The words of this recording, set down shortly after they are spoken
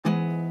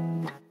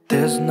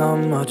There's not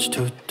much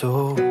to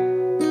do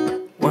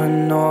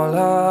when all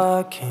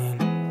I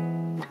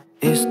can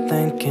is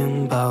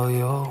thinking about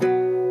you.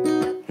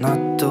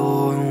 Not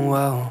doing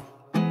well,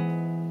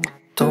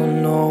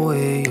 don't know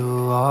where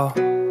you are,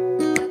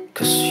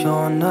 'cause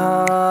you're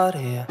not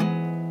here.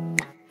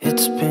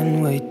 It's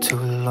been way too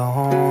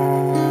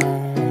long.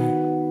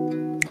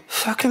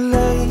 If I could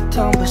lay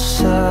down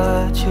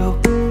beside you,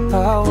 I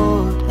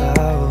would.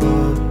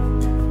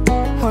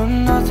 When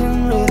nothing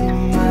really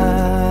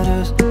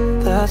matters,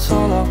 that's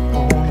all I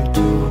wanna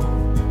do.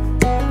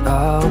 I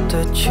hope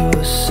that you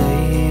are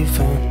safe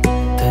and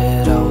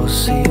that I will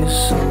see you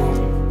soon.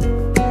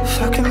 If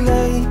I could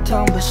lay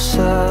down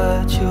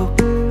beside you,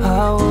 I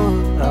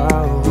would. I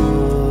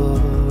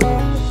would.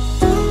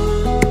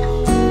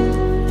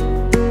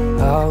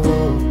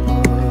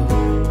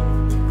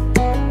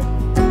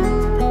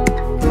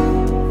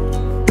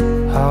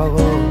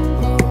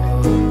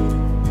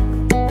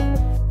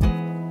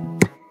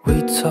 We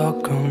talk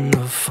on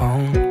the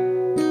phone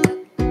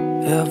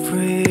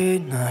every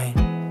night.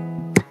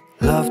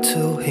 Love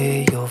to hear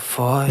your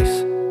voice.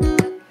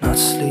 Not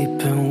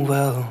sleeping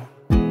well,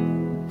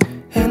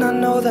 and I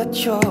know that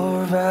you're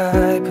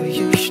right, but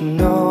you should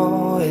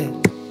know it.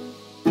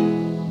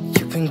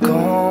 You've been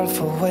gone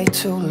for way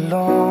too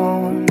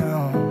long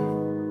now.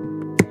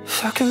 If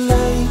I could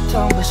lay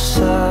down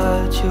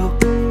beside you,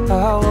 I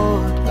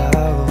would.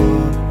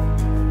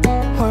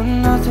 When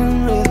nothing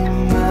really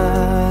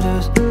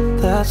matters,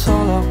 that's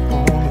all I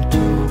wanna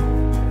do.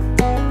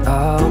 I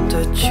hope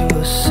that you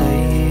are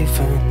safe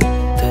and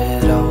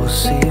that I will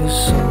see you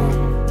soon.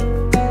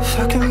 If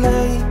I could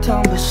lay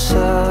down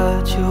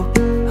beside you,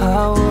 I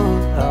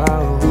would.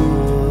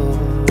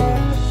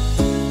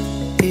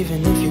 Even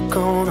if you're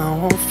gone, I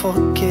won't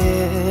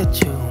forget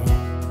you.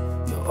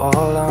 You're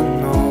all I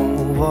know,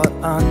 what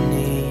I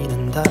need,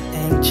 and that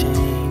ain't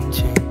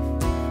changing.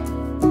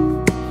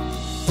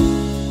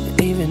 And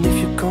even if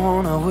you're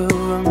gone, I will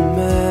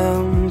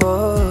remember.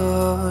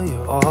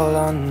 You're all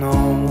I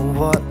know,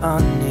 what I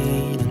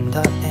need, and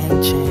that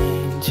ain't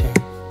changing.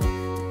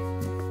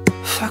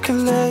 If I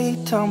could lay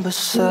down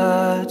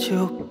beside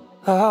you,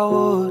 I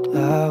would.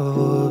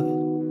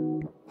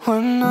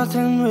 When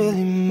nothing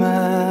really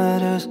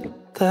matters,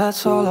 that's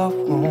all I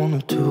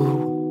wanna do.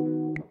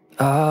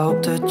 I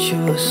hope that you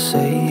are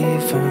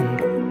safe and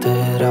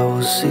that I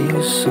will see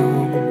you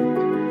soon.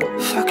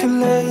 If I could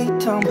lay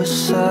down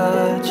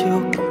beside you,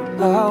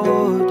 I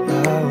would.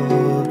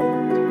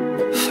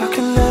 If I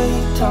could lay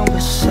down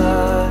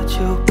beside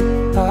you,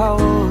 I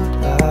would.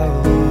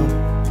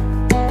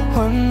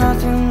 When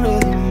nothing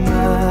really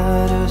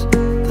matters,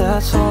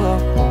 that's all I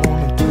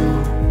wanna do.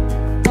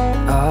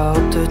 I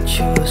hope that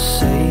you are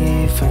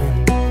safe and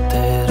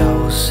that I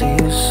will see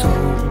you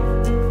soon.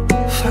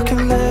 If I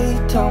could lay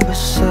down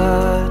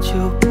beside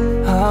you,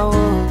 I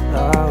would.